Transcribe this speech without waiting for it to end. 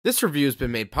This review has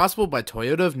been made possible by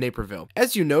Toyota of Naperville.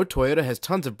 As you know, Toyota has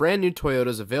tons of brand new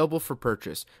Toyotas available for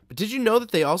purchase, but did you know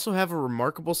that they also have a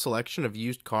remarkable selection of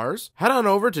used cars? Head on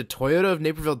over to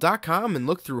toyotaofnaperville.com and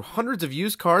look through hundreds of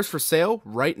used cars for sale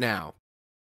right now.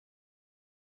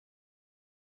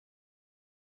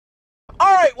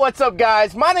 Alright, what's up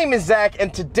guys? My name is Zach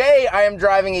and today I am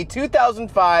driving a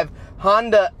 2005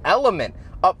 Honda Element.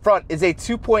 Up front is a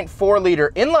 2.4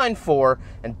 liter inline 4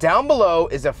 and down below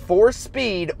is a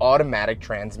 4-speed automatic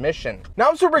transmission. Now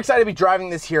I'm super excited to be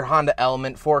driving this here Honda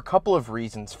Element for a couple of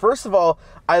reasons. First of all,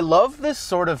 I love this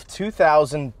sort of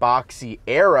 2000 boxy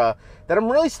era that I'm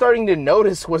really starting to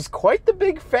notice was quite the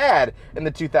big fad in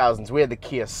the 2000s. We had the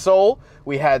Kia Soul,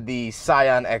 we had the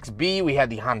Scion XB, we had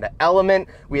the Honda Element,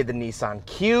 we had the Nissan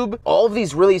Cube, all of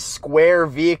these really square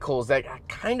vehicles that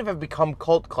kind of have become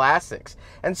cult classics.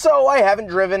 And so I haven't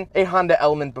driven a Honda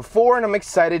Element before and I'm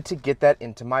excited to get that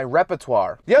into my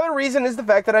repertoire. The other reason is the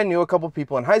fact that I knew a couple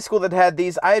people in high school that had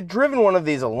these. I had driven one of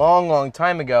these a long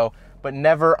time ago, but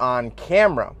never on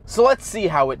camera. So let's see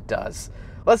how it does.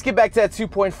 Let's get back to that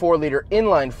 2.4 liter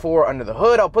inline 4 under the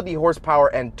hood. I'll put the horsepower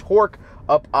and torque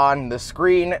up on the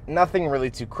screen. Nothing really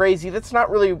too crazy. That's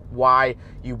not really why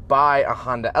you buy a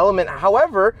Honda Element.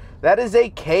 However, that is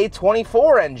a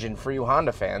K24 engine for you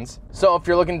Honda fans. So if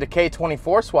you're looking to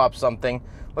K24 swap something,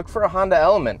 look for a Honda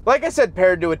Element. Like I said,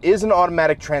 paired to it is an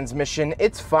automatic transmission.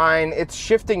 It's fine, it's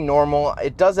shifting normal.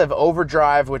 It does have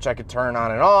overdrive, which I could turn on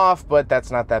and off, but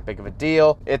that's not that big of a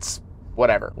deal. It's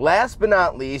whatever. Last but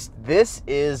not least, this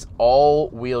is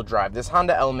all-wheel drive. This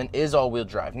Honda Element is all-wheel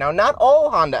drive. Now, not all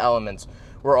Honda Elements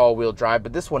were all-wheel drive,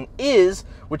 but this one is,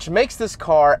 which makes this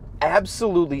car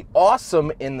absolutely awesome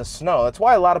in the snow. That's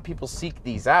why a lot of people seek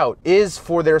these out, is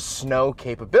for their snow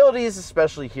capabilities,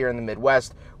 especially here in the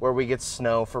Midwest, where we get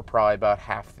snow for probably about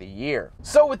half the year.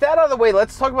 So with that out of the way,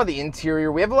 let's talk about the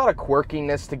interior. We have a lot of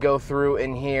quirkiness to go through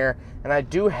in here, and I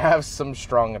do have some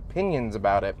strong opinions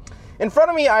about it. In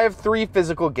front of me, I have 3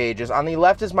 physical gauges. On the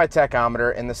left is my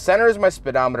tachometer, in the center is my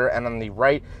speedometer, and on the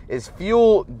right is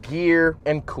fuel, gear,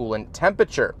 and coolant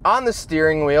temperature. On the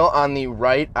steering wheel, on the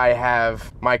right, I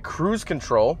have my cruise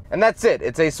control, and that's it.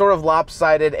 It's a sort of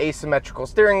lopsided, asymmetrical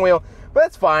steering wheel, but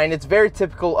that's fine. It's very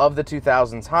typical of the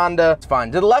 2000s Honda. It's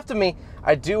fine. To the left of me,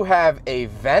 I do have a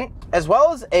vent, as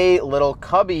well as a little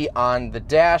cubby on the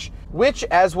dash, which,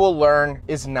 as we'll learn,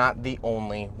 is not the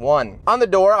only one. On the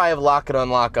door, I have lock and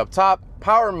unlock up top,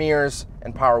 power mirrors,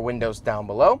 and power windows down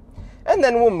below. And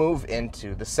then we'll move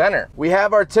into the center. We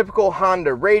have our typical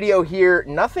Honda radio here,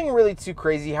 nothing really too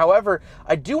crazy. However,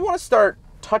 I do want to start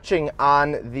touching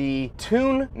on the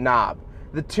tune knob.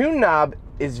 The tune knob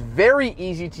is very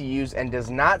easy to use and does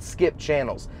not skip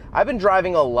channels. I've been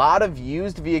driving a lot of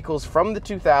used vehicles from the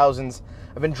 2000s.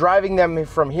 I've been driving them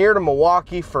from here to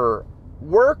Milwaukee for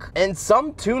work, and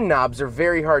some tune knobs are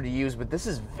very hard to use, but this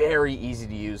is very easy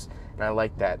to use, and I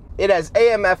like that. It has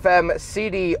AM, FM,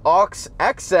 CD, aux,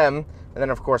 XM, and then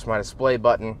of course my display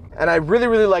button. And I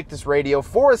really like this radio.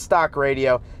 For a stock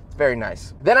radio, it's very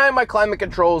nice. Then I have my climate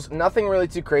controls. Nothing really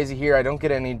too crazy here. I don't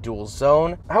get any dual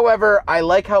zone. However, I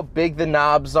like how big the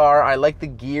knobs are. I like the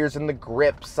gears and the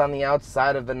grips on the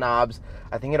outside of the knobs.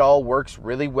 I think it all works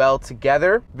really well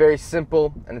together. Very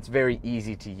simple, and it's very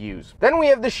easy to use. Then we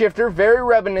have the shifter, very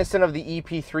reminiscent of the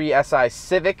EP3 SI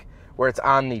Civic, where it's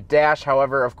on the dash.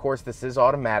 However, of course, this is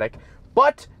automatic.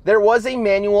 But there was a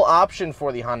manual option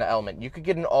for the Honda Element. You could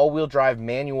get an all-wheel drive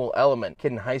manual Element.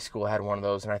 Kid in high school had one of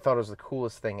those, and I thought it was the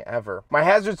coolest thing ever. My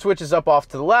hazard switch is up off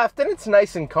to the left, and it's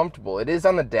nice and comfortable. It is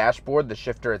on the dashboard, the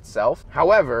shifter itself.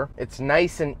 However, it's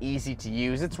nice and easy to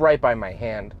use. It's right by my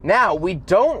hand. Now, we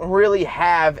don't really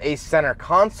have a center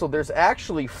console. There's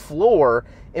actually floor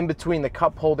in between the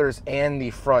cup holders and the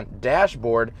front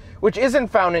dashboard, which isn't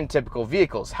found in typical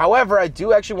vehicles. However, I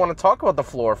do actually want to talk about the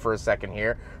floor for a second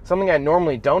here, something I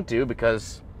normally don't do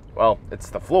because, well, it's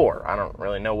the floor. I don't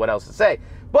really know what else to say.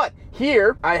 But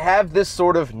here, I have this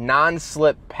sort of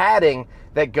non-slip padding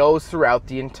that goes throughout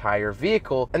the entire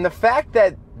vehicle. And the fact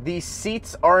that these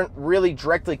seats aren't really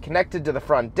directly connected to the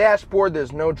front dashboard,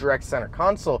 there's no direct center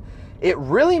console, it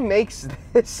really makes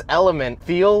this Element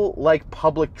feel like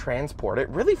public transport. It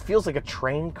really feels like a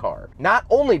train car. Not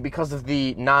only because of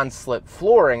the non-slip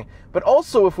flooring, but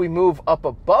also if we move up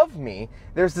above me,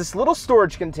 there's this little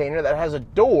storage container that has a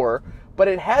door, but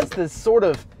it has this sort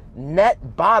of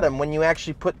net bottom when you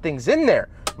actually put things in there,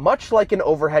 much like an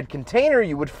overhead container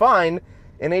you would find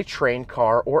in a train,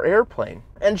 car, or airplane.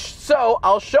 And so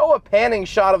I'll show a panning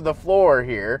shot of the floor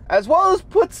here, as well as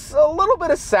puts a little bit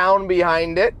of sound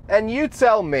behind it, and you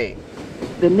tell me.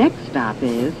 The next stop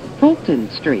is Fulton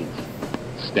Street.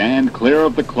 Stand clear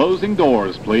of the closing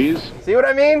doors, please. See what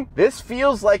I mean? This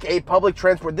feels like a public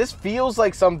transport. This feels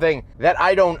like something that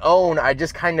I don't own. I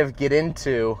just kind of get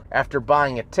into after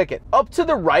buying a ticket. Up to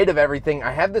the right of everything,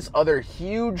 I have this other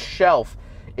huge shelf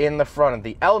in the front of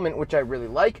the Element, which I really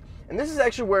like. And this is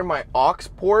actually where my aux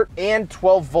port and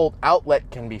 12-volt outlet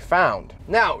can be found.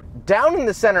 Now, down in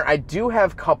the center, I do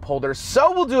have cup holders,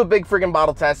 so we'll do a big friggin'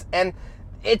 bottle test. And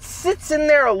it sits in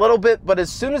there a little bit, but as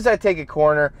soon as I take a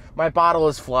corner, my bottle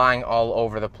is flying all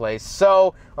over the place.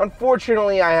 So,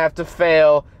 unfortunately, I have to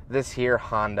fail this here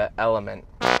Honda Element.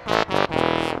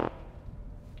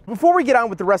 Before we get on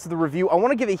with the rest of the review, I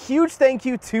want to give a huge thank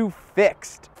you to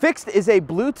Fixed. Fixed is a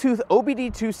Bluetooth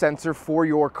OBD2 sensor for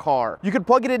your car. You can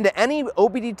plug it into any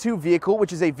OBD2 vehicle,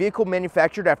 which is a vehicle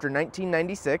manufactured after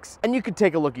 1996, and you can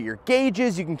take a look at your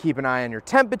gauges, you can keep an eye on your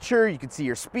temperature, you can see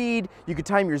your speed, you can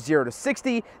time your 0 to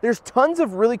 60. There's tons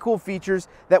of really cool features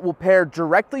that will pair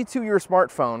directly to your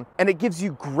smartphone, and it gives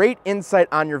you great insight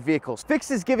on your vehicles.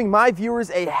 Fixed is giving my viewers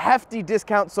a hefty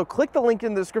discount, so click the link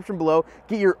in the description below,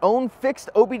 get your own Fixed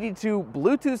OBD2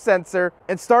 Bluetooth sensor,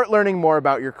 and start learning more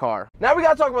about your car. Now we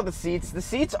gotta talk about the seats. The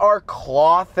seats are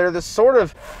cloth. They're this sort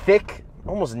of thick,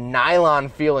 almost nylon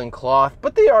feeling cloth,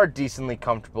 but they are decently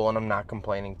comfortable and I'm not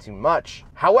complaining too much.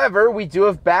 However, we do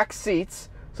have back seats,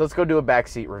 so let's go do a back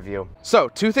seat review. So,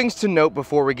 two things to note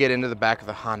before we get into the back of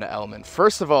the Honda Element.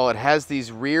 First of all, it has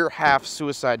these rear half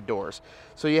suicide doors.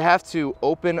 So you have to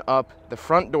open up the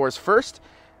front doors first,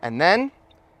 and then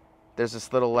there's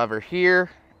this little lever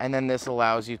here, and then this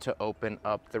allows you to open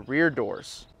up the rear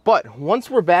doors. But once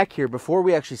we're back here, before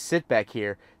we actually sit back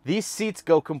here, these seats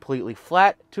go completely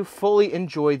flat to fully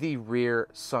enjoy the rear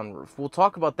sunroof. We'll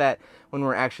talk about that when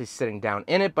we're actually sitting down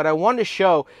in it, but I wanted to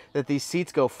show that these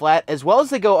seats go flat as well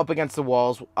as they go up against the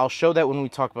walls. I'll show that when we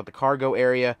talk about the cargo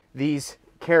area. These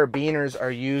carabiners are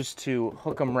used to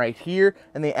hook them right here,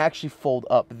 and they actually fold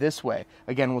up this way.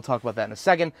 Again, we'll talk about that in a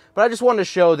second, but I just wanted to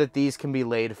show that these can be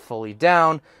laid fully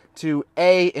down to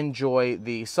A, enjoy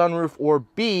the sunroof, or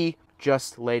B,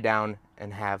 just lay down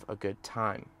and have a good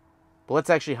time. But let's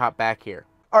actually hop back here.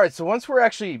 All right, so once we're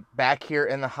actually back here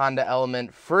in the Honda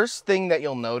Element, first thing that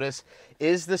you'll notice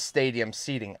is the stadium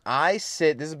seating. this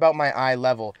is about my eye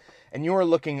level, and you are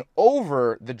looking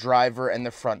over the driver and the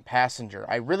front passenger.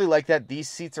 I really like that. These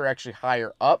seats are actually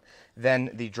higher up than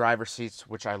the driver seats,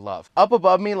 which I love. Up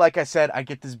above me, like I said, I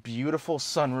get this beautiful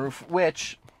sunroof,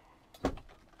 which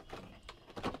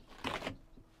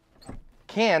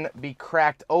can be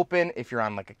cracked open if you're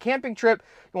on like a camping trip,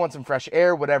 you want some fresh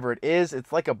air, whatever it is.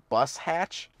 It's like a bus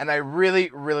hatch, and I really,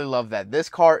 really love that. This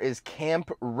car is camp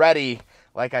ready.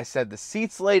 Like I said, the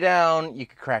seats lay down. You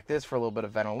could crack this for a little bit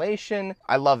of ventilation.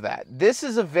 I love that. This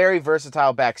is a very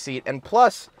versatile back seat, and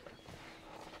plus,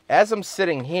 as I'm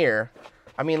sitting here,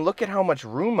 I mean, look at how much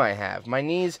room I have. My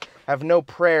knees have no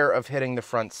prayer of hitting the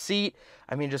front seat.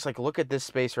 I mean, just like look at this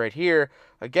space right here.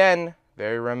 Again,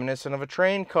 very reminiscent of a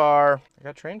train car. I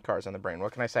got train cars on the brain.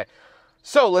 What can I say?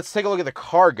 So let's take a look at the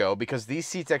cargo, because these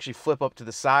seats actually flip up to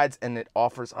the sides and it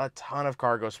offers a ton of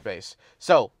cargo space.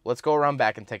 So let's go around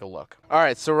back and take a look. All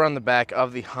right, so we're on the back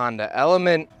of the Honda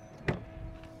Element.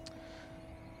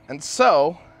 And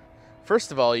so,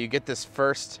 first of all, you get this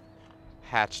first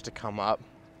hatch to come up.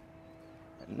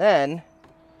 And then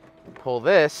you pull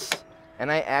this,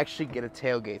 and I actually get a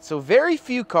tailgate. So very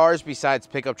few cars besides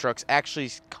pickup trucks actually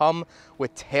come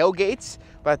with tailgates,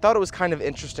 but I thought it was kind of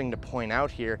interesting to point out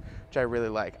here, which I really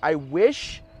like. I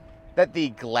wish that the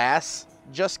glass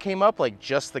just came up, like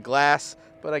just the glass,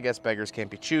 but I guess beggars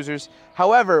can't be choosers.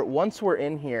 However, once we're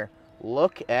in here,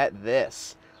 look at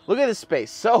this. Look at this space.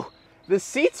 So the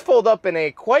seats fold up in a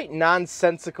quite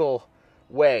nonsensical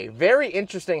way. Very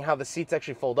interesting how the seats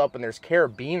actually fold up, and there's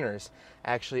carabiners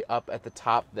actually up at the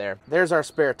top there. There's our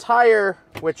spare tire,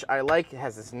 which I like. It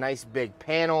has this nice big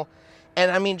panel. And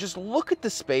I mean, just look at the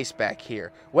space back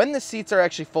here. When the seats are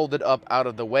actually folded up out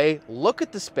of the way, look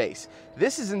at the space.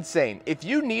 This is insane. If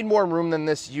you need more room than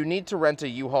this, you need to rent a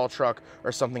U-Haul truck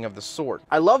or something of the sort.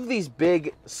 I love these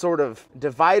big sort of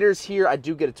dividers here. I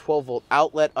do get a 12-volt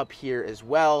outlet up here as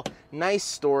well. Nice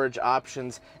storage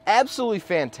options. Absolutely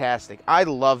fantastic. I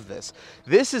love this.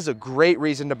 This is a great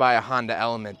reason to buy a Honda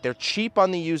Element. They're cheap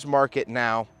on the used market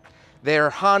now.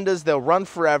 They're Hondas, they'll run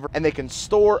forever, and they can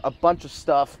store a bunch of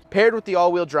stuff. Paired with the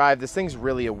all-wheel drive, this thing's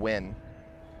really a win.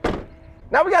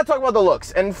 Now we gotta talk about the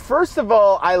looks. And first of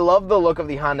all, I love the look of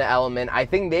the Honda Element. I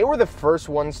think they were the first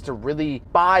ones to really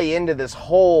buy into this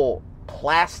whole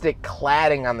plastic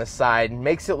cladding on the side and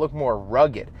makes it look more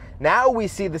rugged. Now we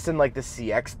see this in like the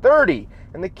CX-30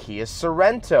 and the Kia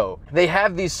Sorento. They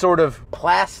have these sort of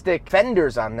plastic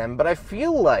fenders on them, but I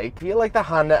feel like the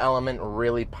Honda Element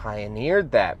really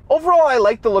pioneered that. Overall, I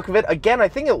like the look of it. Again, I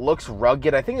think it looks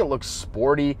rugged. I think it looks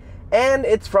sporty. And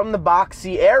it's from the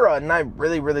boxy era, and I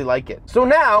really, really like it. So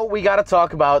now we gotta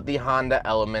talk about the Honda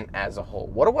Element as a whole.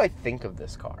 What do I think of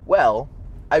this car? Well,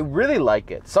 I really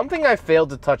like it. Something I failed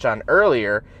to touch on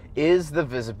earlier is the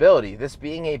visibility. This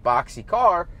being a boxy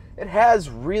car, it has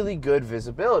really good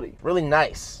visibility, really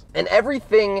nice. And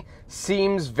everything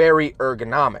seems very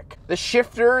ergonomic. The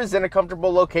shifter is in a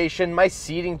comfortable location. My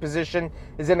seating position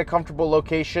is in a comfortable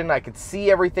location. I can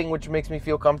see everything, which makes me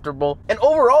feel comfortable. And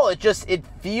overall, it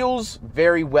feels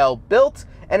very well built,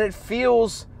 and it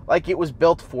feels like it was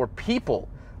built for people.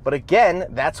 But again,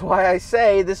 that's why I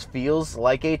say this feels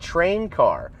like a train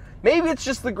car. Maybe it's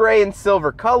just the gray and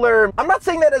silver color. I'm not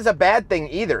saying that as a bad thing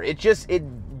either. It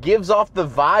gives off the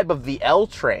vibe of the L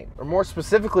train, or more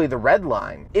specifically the red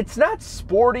line. It's not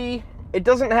sporty. It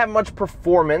doesn't have much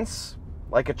performance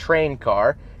like a train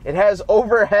car. It has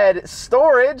overhead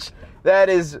storage that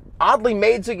is oddly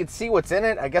made so you can see what's in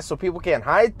it, I guess so people can't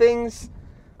hide things.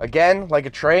 Again, like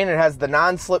a train, it has the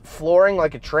non-slip flooring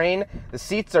like a train. The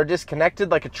seats are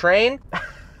disconnected like a train.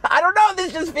 I don't know,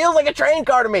 this just feels like a train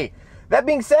car to me. That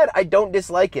being said, I don't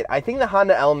dislike it. I think the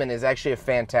Honda Element is actually a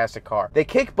fantastic car. They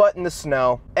kick butt in the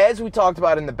snow. As we talked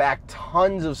about in the back,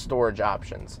 tons of storage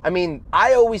options. I mean,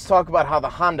 I always talk about how the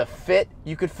Honda Fit,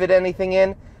 you could fit anything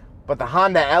in, but the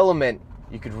Honda Element,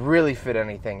 you could really fit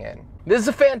anything in. This is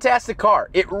a fantastic car.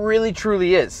 It really,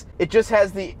 truly is. It just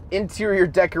has the interior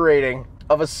decorating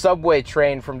of a subway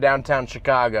train from downtown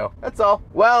Chicago. That's all.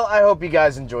 Well, I hope you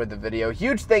guys enjoyed the video.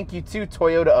 Huge thank you to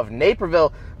Toyota of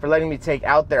Naperville for letting me take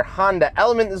out their Honda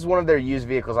Element. This is one of their used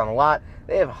vehicles on the lot.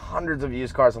 They have hundreds of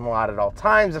used cars on the lot at all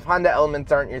times. If Honda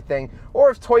Elements aren't your thing,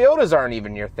 or if Toyotas aren't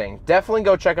even your thing, definitely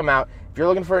go check them out. If you're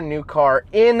looking for a new car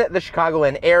in the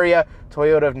Chicagoland area,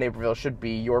 Toyota of Naperville should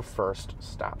be your first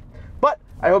stop. But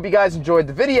I hope you guys enjoyed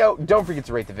the video. Don't forget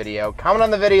to rate the video, comment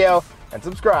on the video, and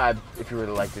subscribe if you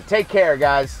really liked it. Take care,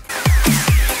 guys.